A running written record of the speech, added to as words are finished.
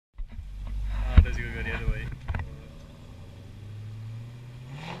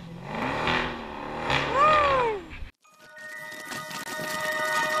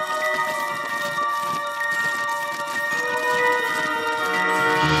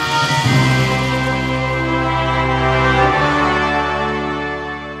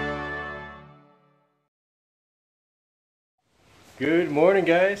Good morning,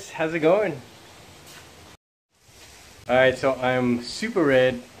 guys. How's it going? Alright, so I'm super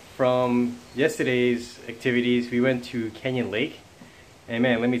red from yesterday's activities. We went to Canyon Lake, and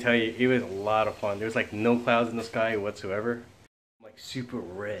man, let me tell you, it was a lot of fun. There's like no clouds in the sky whatsoever. I'm like super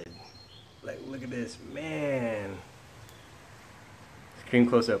red. Like, look at this, man. Screen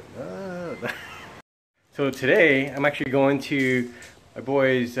close up. So today, I'm actually going to my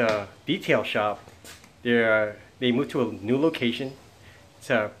boy's detail shop. They moved to a new location. It's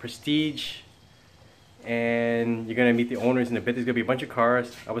a Prestige, and you're gonna meet the owners in a bit. There's gonna be a bunch of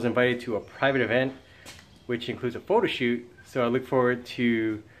cars. I was invited to a private event, which includes a photo shoot. So I look forward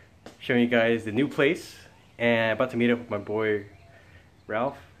to showing you guys the new place. And I'm about to meet up with my boy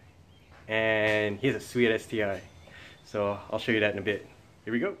Ralph, and he has a sweet STI. So I'll show you that in a bit.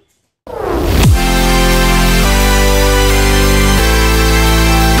 Here we go.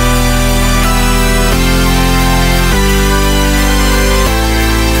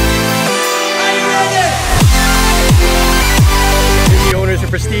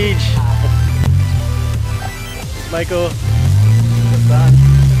 Prestige. Michael.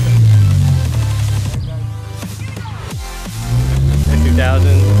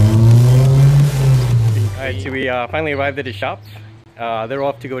 S2000. Alright, so we finally arrived at the shop. They're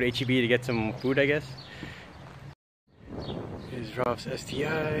off to go to HEB to get some food, I guess. Here's Ralph's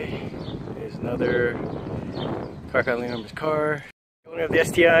STI. Here's another car family member's car. Owner of the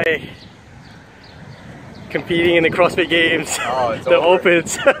STI. Competing in the CrossFit Games. Oh, it's the over.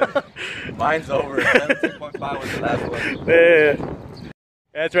 Opens. Mine's over. 17.5 was the last one. Yeah.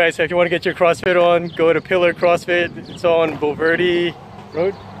 That's right. So if you want to get your CrossFit on, go to Pillar CrossFit. It's on Bulverde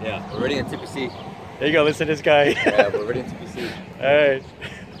Road. Yeah, we're already in TPC. There you go. Listen to this guy. Yeah, we're already in TPC. Alright.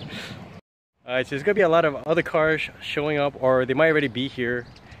 Alright, so there's going to be a lot of other cars showing up, or they might already be here.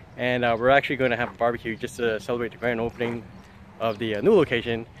 And we're actually going to have a barbecue just to celebrate the grand opening of the new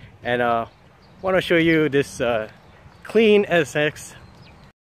location. And I want to show you this clean SX.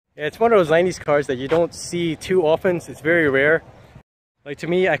 It's one of those 90s cars that you don't see too often. It's very rare. Like, to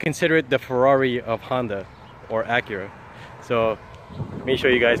me, I consider it the Ferrari of Honda or Acura. So let me show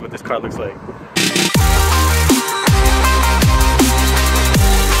you guys what this car looks like.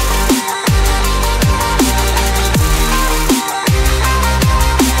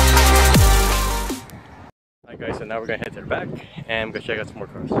 Alright guys, so now we're gonna head to the back and go check out some more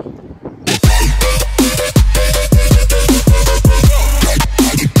cars.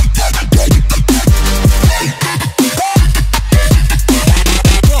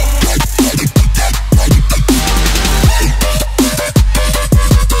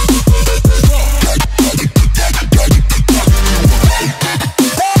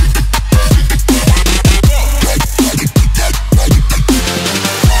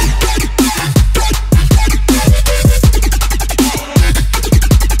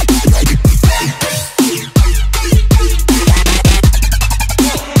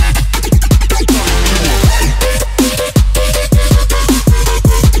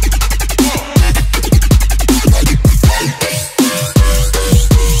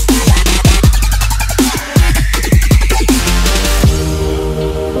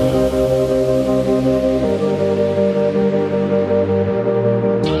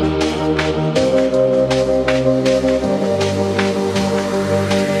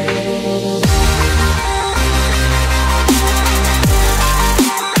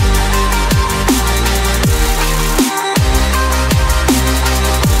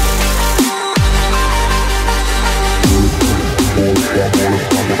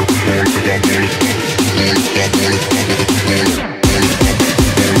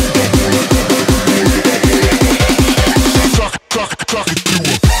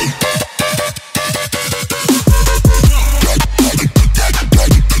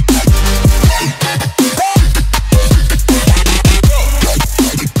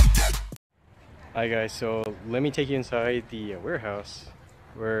 Hi guys, so let me take you inside the warehouse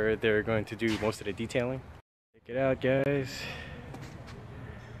where they're going to do most of the detailing. Check it out guys.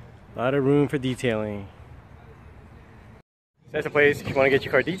 A lot of room for detailing. That's a place if you want to get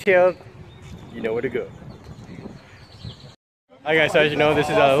your car detailed, you know where to go. Hi guys, so as you know, this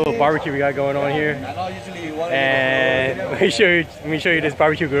is a little barbecue we got going on here. And let me show you this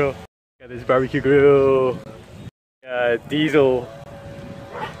barbecue grill. Got this barbecue grill. Diesel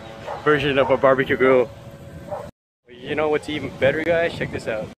version of a barbecue grill. But you know what's even better guys? Check this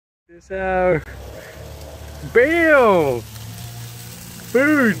out. Check this out. Bam!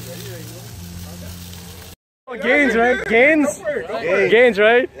 Food! Gaines, right? Gaines? Gaines,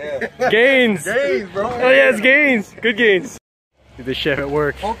 right? Yeah. Gaines. Gaines, bro. Oh yeah, it's Gaines. Good Gaines. The chef at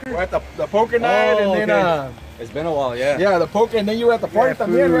work. We're at the poker night, and then It's been a while, yeah. yeah, the poker, and then you were at the party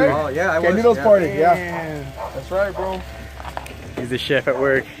también, right? Oh yeah, I was. Candido's Yeah. party, yeah. That's right, bro. He's the chef at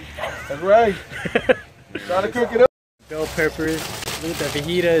work. That's right. Trying to cook it up. Bell peppers. Look at the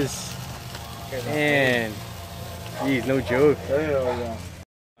fajitas. Man, geez, no joke. Hell yeah.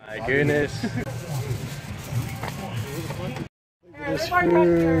 My goodness. This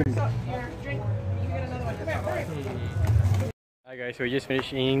food. Hi guys, so we just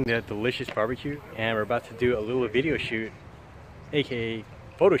finished eating the delicious barbecue and we're about to do a little video shoot, aka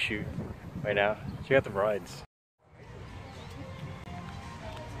photo shoot right now. Check out the rides.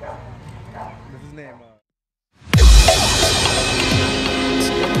 What's his name?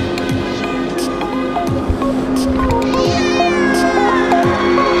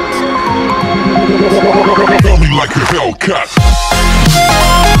 Tell me like a Hellcat.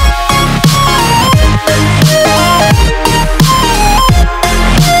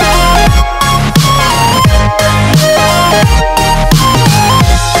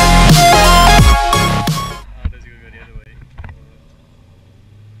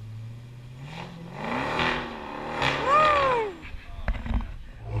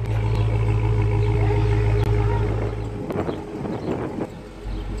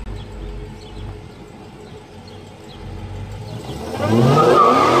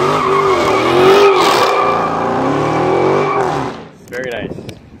 Very nice.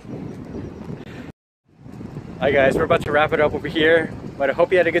 Alright guys, we're about to wrap it up over here, but I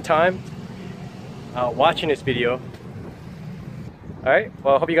hope you had a good time watching this video. Alright,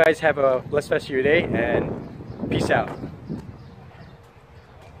 well I hope you guys have a blessed rest of your day and peace out.